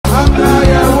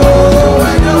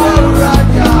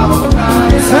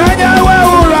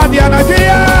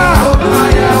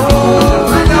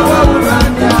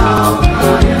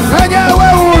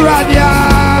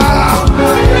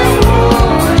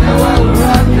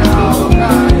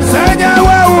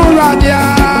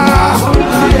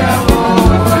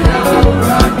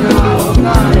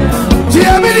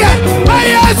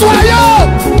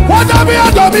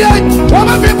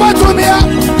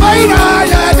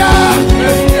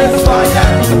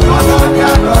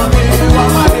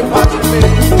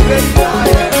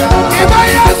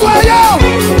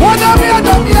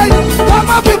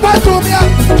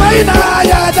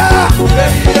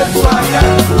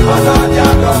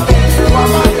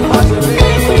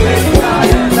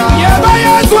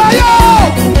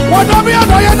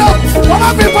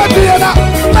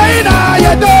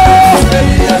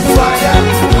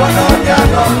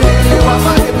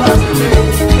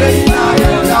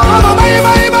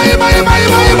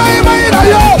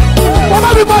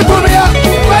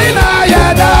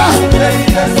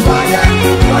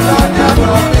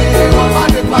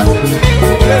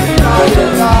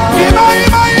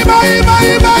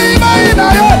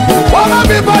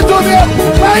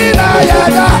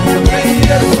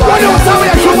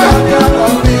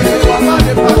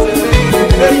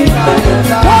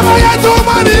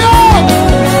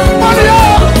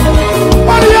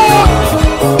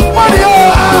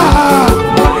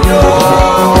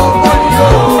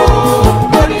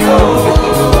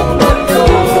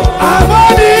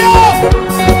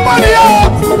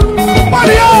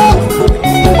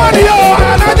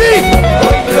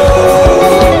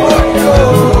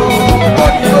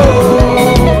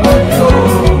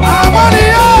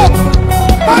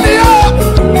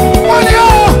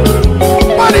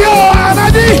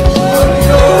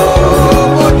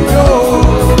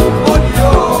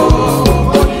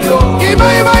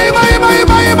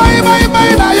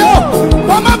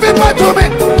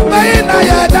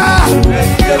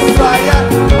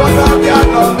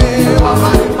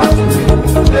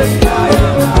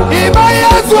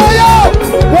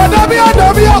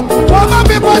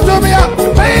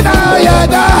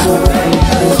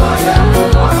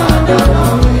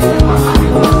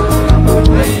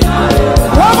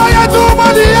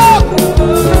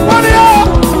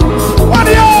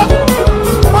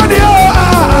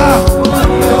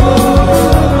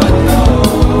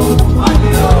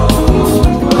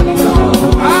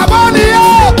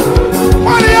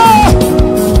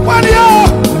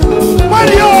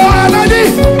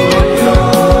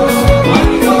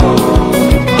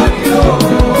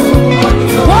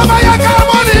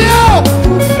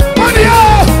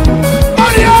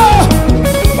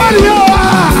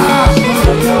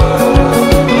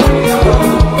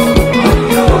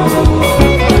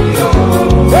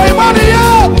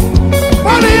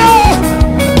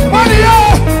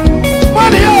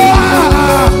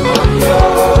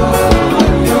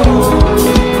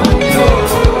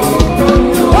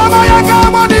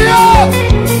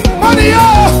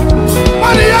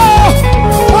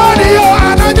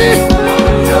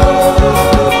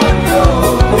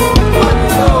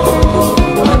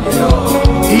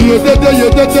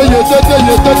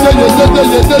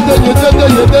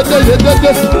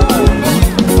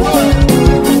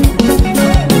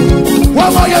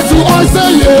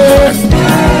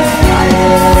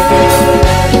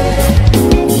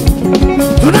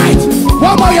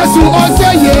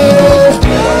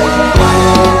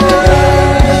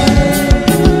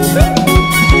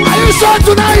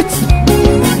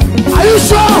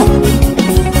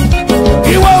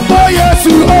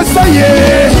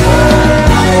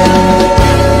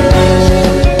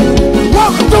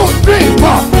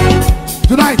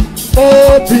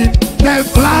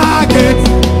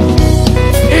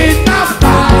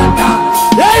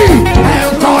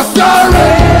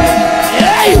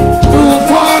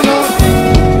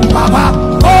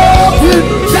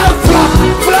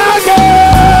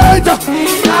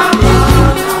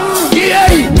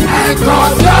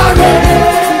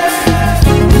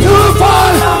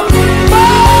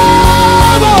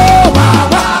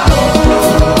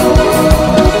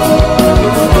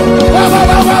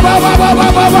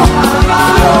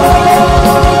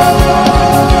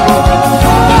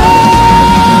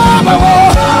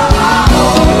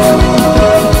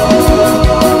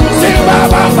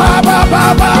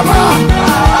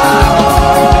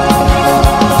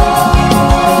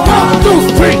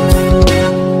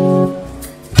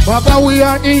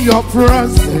In your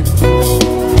presence, glory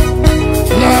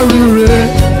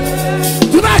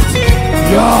tonight,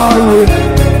 your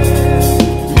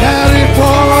let it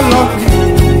fall on me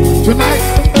tonight.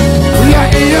 We are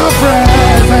in your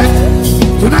presence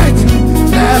tonight,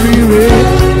 let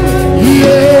it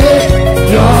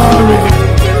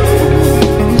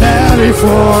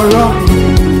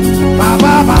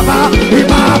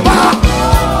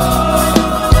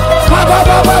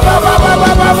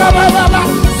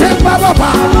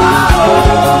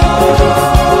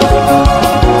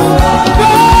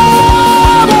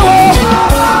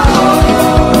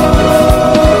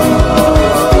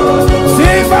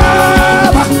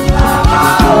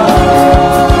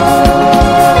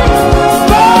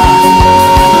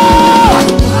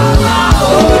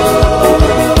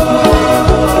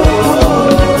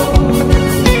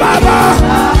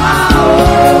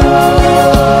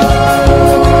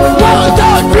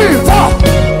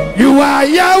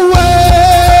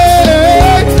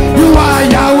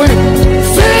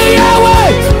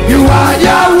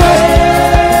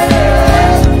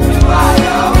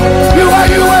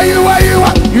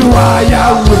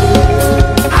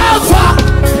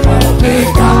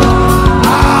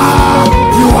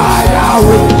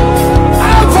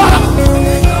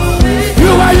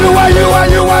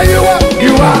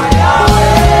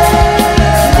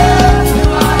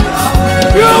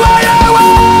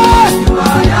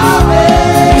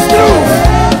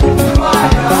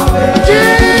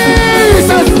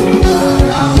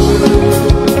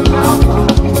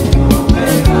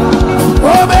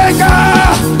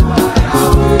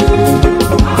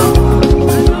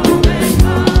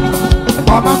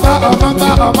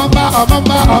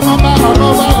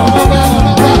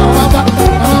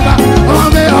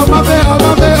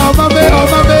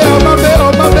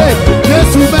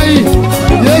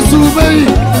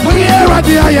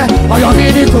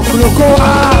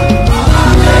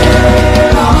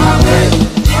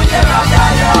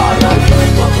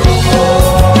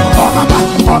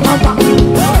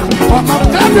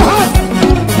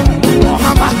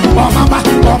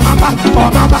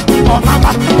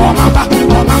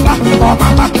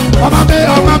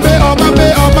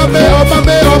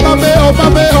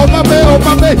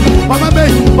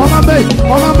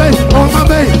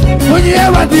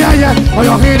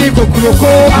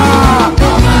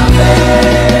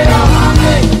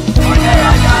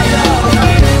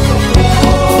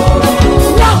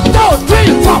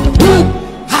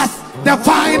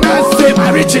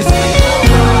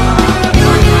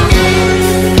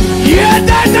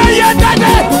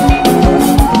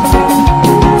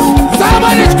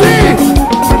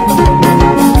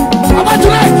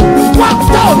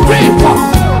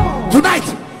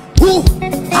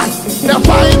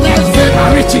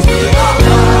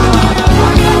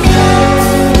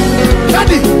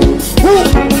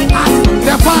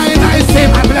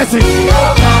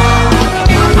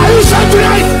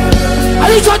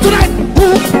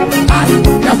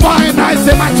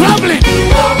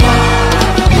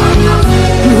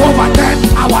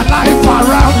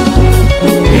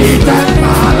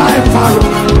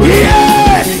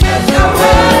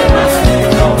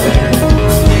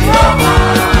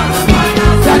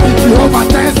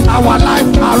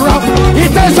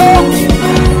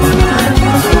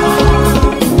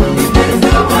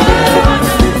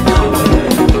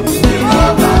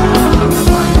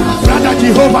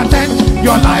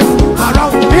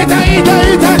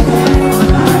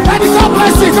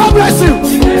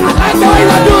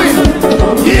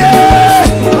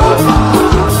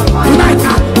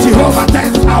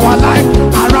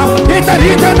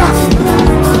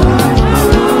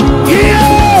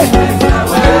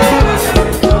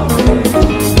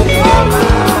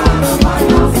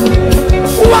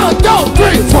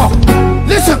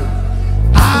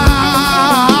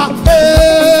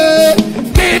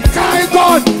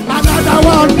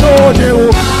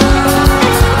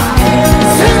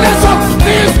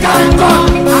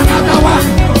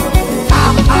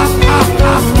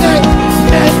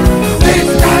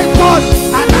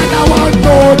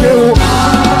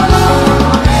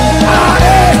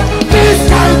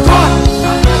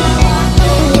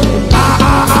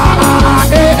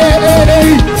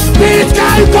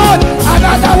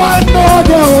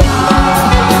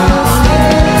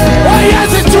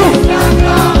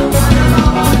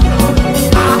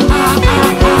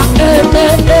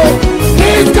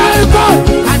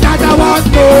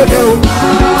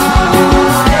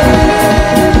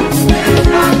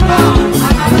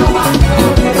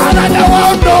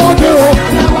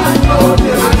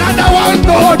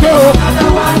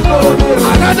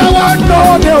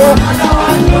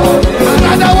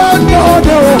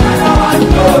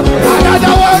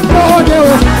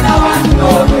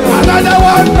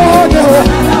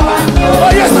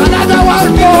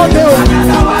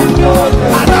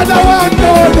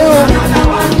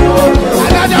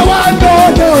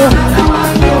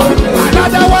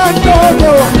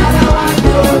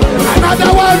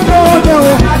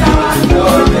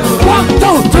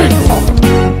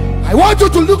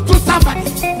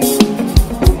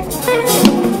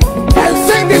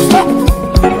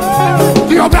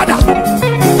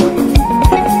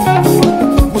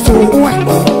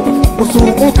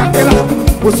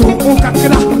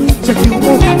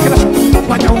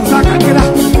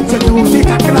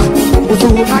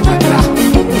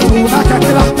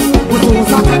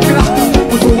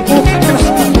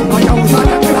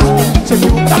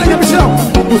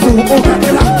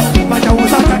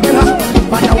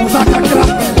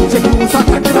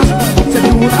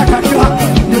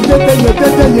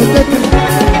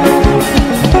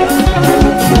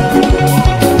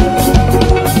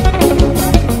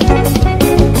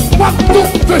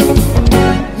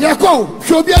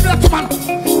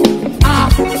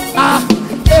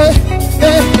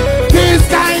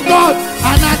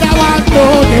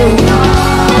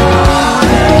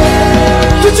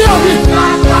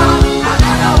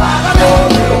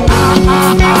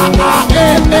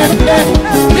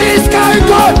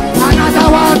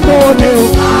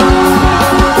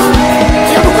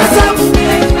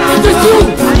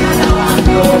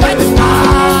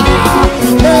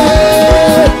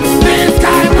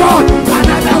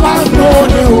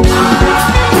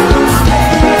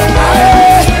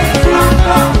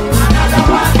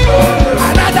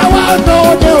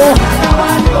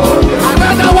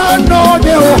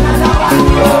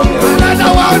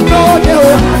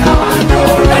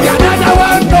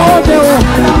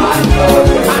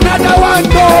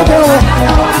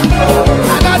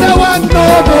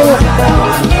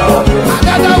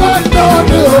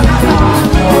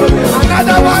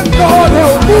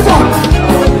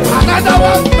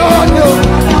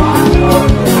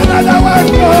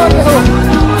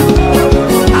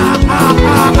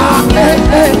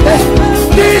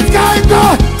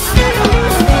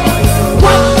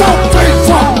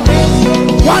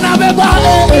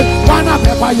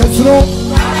yesro.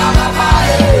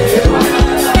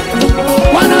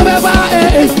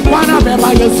 Wana beba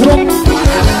yesro.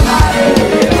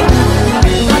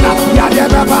 Ya de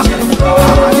beba.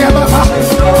 Ya beba.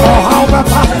 Oh how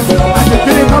beba. And the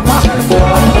big beba.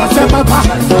 And the beba.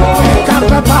 Can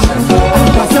beba.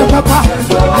 And the beba.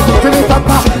 And the big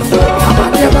beba.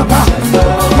 And the beba.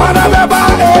 Wana beba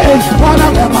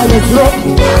yesro.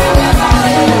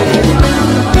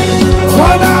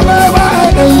 Wana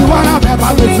beba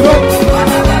yesro.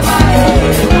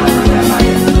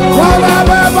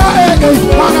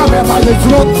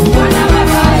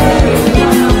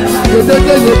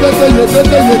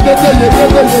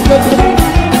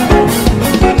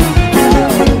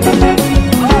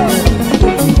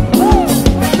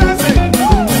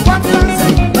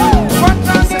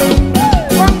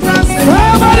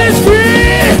 Everybody's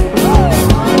free.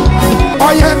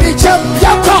 Oh yeah, me chum,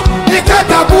 yako, me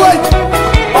katabu.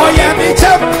 Oh yeah, me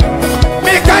chum,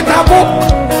 me katabu.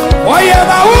 Oh yeah,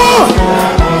 ma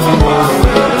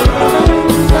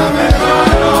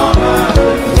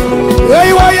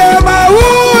hey, oh yeah, ma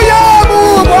yeah,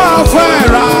 move on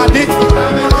Ferrari.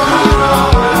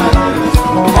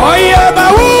 Oh yeah, ma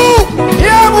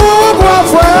yeah, move on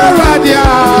Ferrari.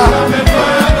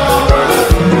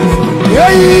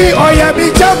 Hey, oh yeah, me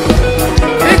chum,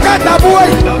 me katabu.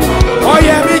 Oh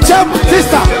yeah, me chum,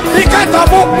 sister, me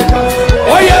katabu.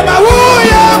 Oh yeah, ma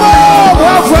yeah, move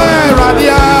on Ferrari.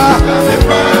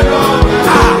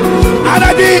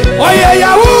 Anadi, oh yeah,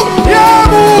 yeah,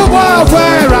 move on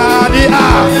Ferrari.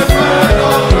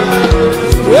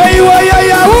 Hey, oh yeah,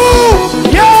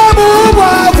 yeah, move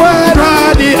on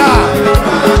Ferrari.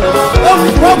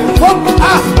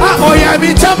 Oh yeah, me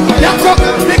chum, yako,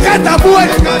 me katabu.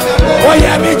 Oh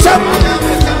yeah, me chum,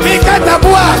 me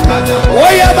katabu. Oh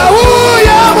yeah, ma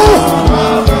yeah, move.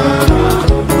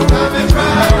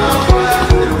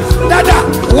 Dada,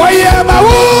 oh yeah, ma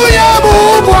yeah,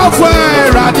 move on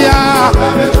Ferrari.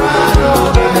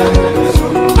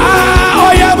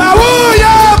 Oh yeah, ma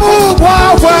yeah, move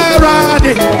on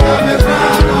Ferrari.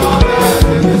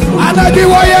 Anadi,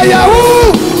 oh yeah,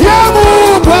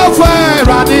 move on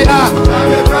Ferrari.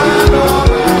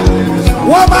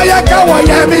 Wamayaka, oh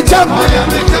yeah, me chum,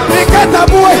 me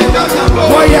katabu.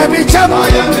 Oh yeah, me chum,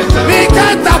 me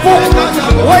katabu.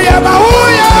 Oh yeah, ma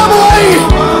yeah, boy.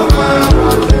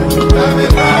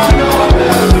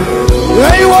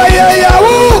 Hey, oh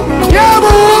yeah,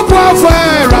 move on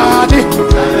Ferrari.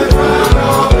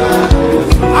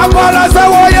 I'm gonna say,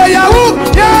 oh yeah,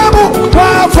 move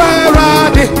on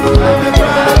Ferrari.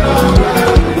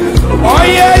 Oh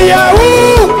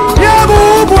yeah,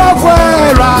 move on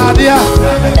Ferrari.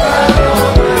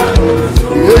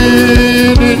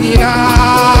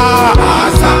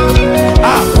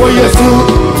 Oh yes,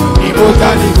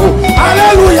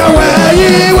 hallelujah, where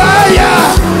you are.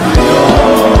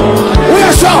 We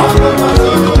are sure.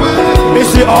 We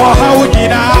see all how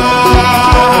Onyinah.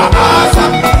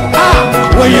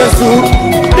 Oh yes,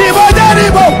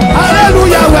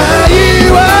 hallelujah, where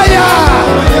you are.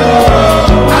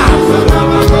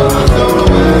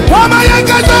 Wama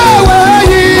yakata where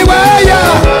you are.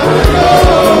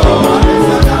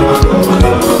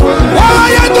 Wama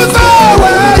yakata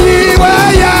where you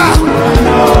are.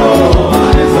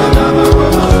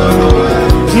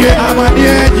 Here am I,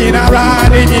 dear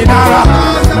Nyinara.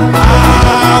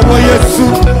 Oh yes,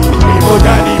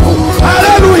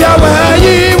 hallelujah, where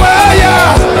you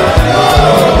are.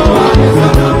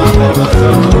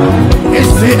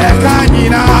 It's the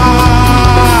Ekanyina.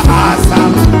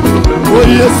 Oh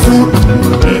yes,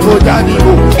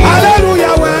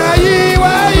 hallelujah, where you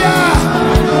are.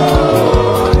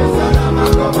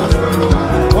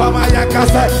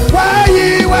 Wamayakasa, where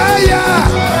you are.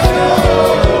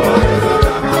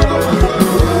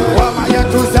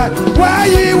 Wamayatusa, where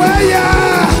you are.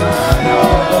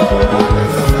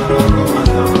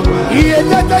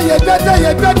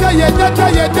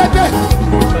 Yedata.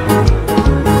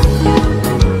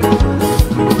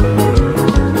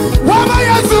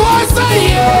 Wamayasu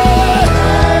wasaye.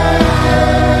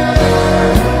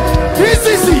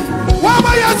 PCC,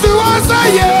 wamayasu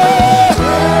wasaye.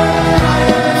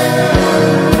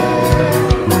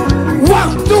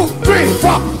 1, 2, 3,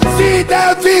 4. See the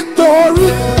victory.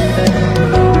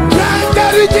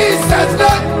 Granted in Jesus'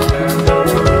 name.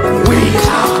 We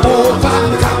have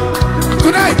overcome.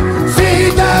 Tonight, see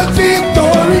the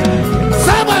victory.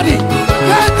 Somebody,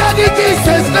 granted in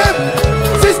Jesus' name.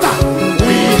 Sister,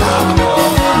 we have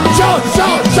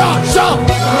shout.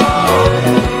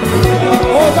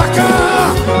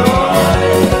 Overcome.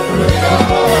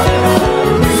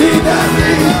 See the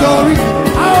victory.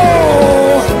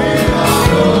 Oh,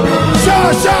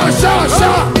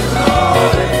 shout.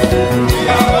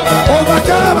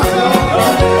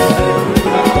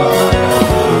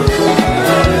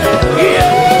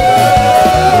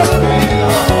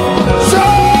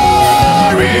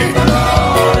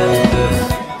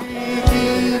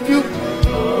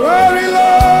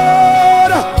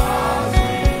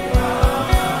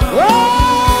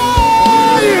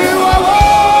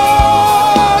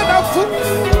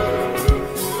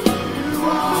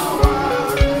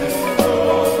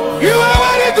 You are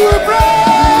worthy to be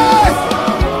praised.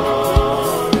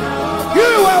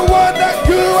 You are wonder.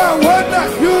 You are wonder.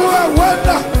 You are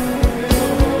wonder.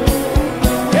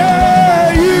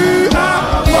 Yeah, you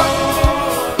are wonder.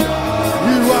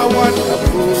 You are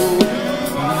wonderful.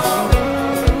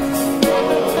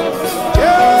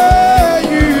 Yeah,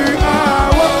 you are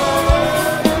wonderful.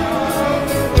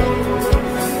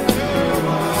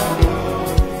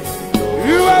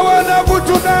 You are wonderful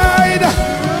tonight.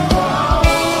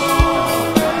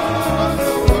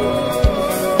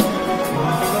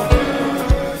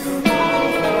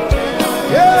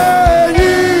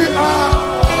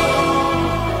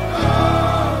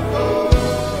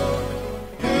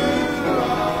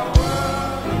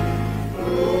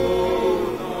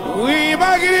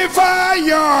 Magnify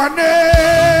your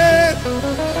name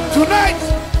tonight.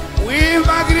 We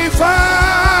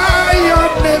magnify your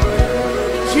name,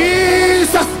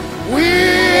 Jesus. We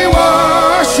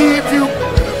worship you.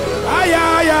 Ay,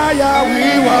 ay, ay, ay,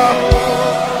 we worship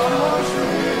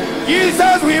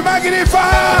Jesus. We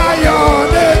magnify your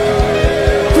name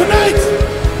tonight.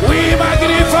 We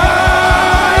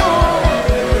magnify.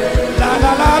 La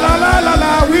la la la la la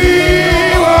la. We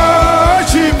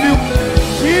worship you.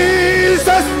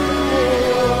 Jesus,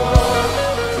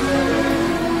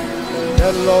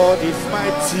 the Lord is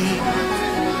mighty.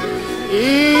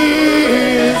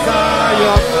 Is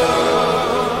our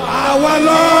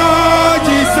Lord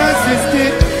Jesus is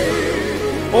king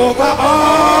over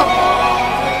all.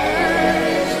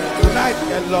 Tonight,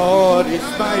 the Lord is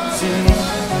mighty.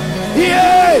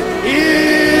 Yeah,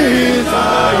 is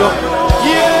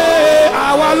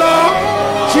our Lord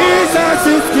Jesus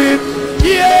is king.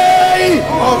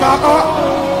 Yeah, over all.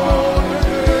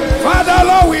 Father,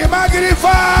 Lord, we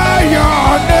magnify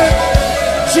your name,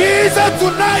 Jesus,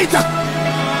 tonight.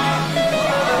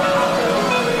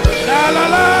 La la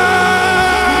la,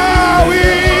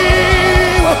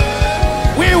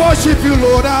 we worship you,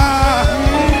 Lord.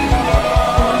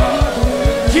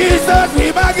 Jesus,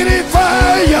 we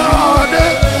magnify your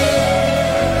name.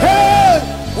 Hey,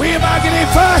 we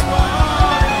magnify.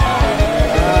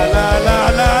 La la la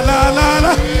la la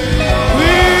la.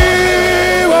 We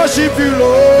worship you,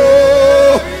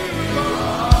 Lord.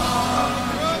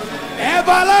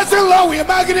 Everlasting Lord, we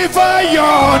magnify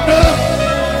your name.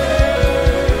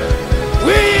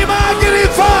 We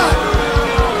magnify.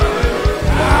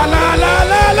 La la la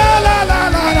la la la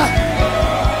la la.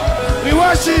 We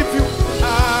worship you.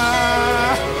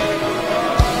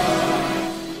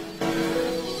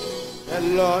 The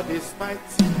Lord is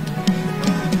mighty.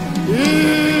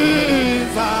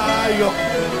 Is your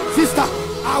sister,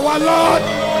 our Lord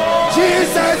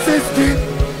Jesus is king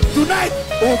tonight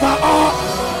over all.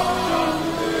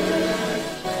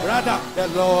 Brother, the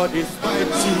Lord is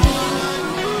mighty.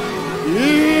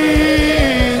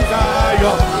 Is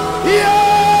your,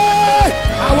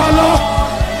 yeah, our Lord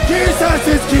Jesus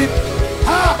is king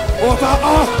over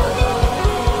all.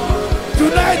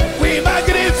 Tonight we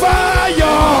magnify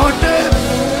your name.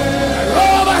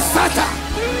 Roma Sata,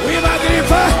 we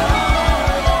magnify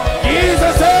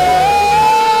Jesus.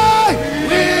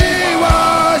 We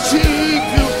worship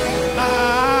you.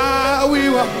 We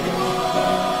worship.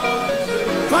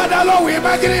 Father Lord, we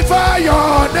magnify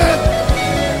your name.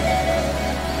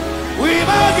 We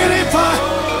magnify.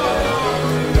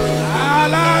 La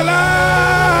la la.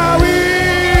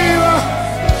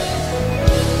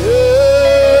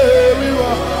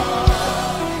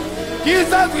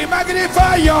 Jesus, we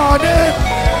magnify your name.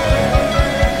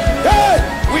 Hey,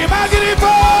 we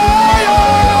magnify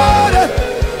your name.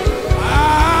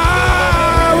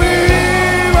 We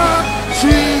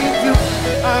worship you.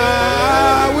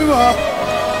 We worship.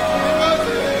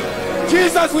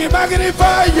 Jesus, we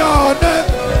magnify your name.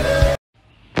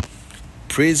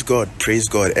 Praise God, praise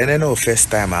God. And I know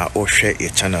first time I share your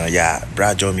channel, yeah,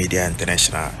 BrajohnMedia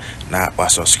International. Now I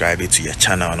subscribe to your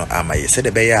channel. No, I said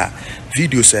the bear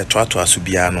videos try to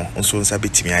asubiano on so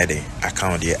sabit me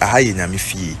account here. I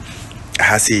Nyamekye.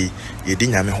 I say you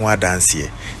didn't have me who dance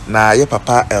here. Now your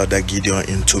papa Elder GIDEON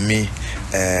NTUMY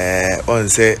on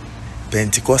say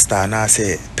Pentecostal na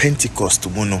say Pentecost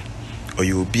muno or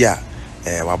you be a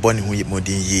waboni hu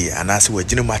modin ye and I say we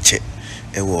Nyamekye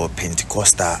ewo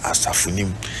Pentecostal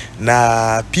asafunim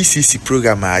na PCC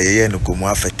program ayeye no komu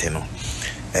afete no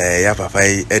ya papa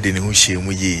edi ne hu hye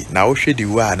mu yi na wo hwedi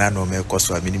wa na no me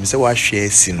koso aminim se wa hwe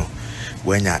asi no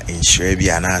wanya enhyire bi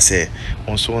ana se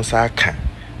onso nsa aka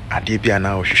ade bi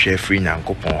ana wo hwehwe free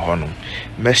nyankopon ho no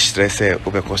me stress e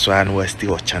obekoso an wa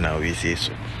still channel we say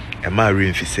so e ma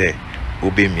remfi se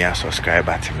obe mia subscribe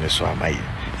button so amayi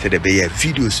se de be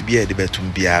videos bi e de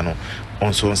betum bia no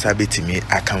onso nsa betimi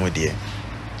aka wo de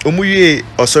omuye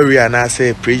osori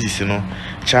anase praises no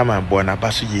chairman boy na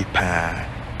baso ye pa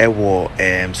ewo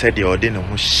said the ode no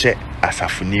ho hye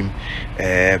asafunim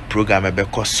program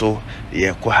ebekoso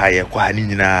ye kwa ni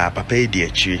nyina papa e di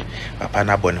achi papa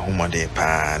na bone ho mode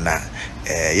pa na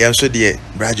yenso de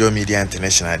BrajohnMedia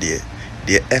International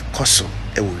de ekoso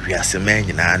ewo wiase man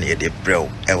nyina na ye de brew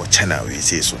ewo channel we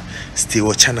say so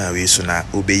still channel we so na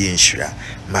obeye nhwira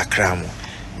makramo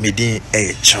medin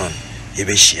John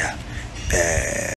yebehia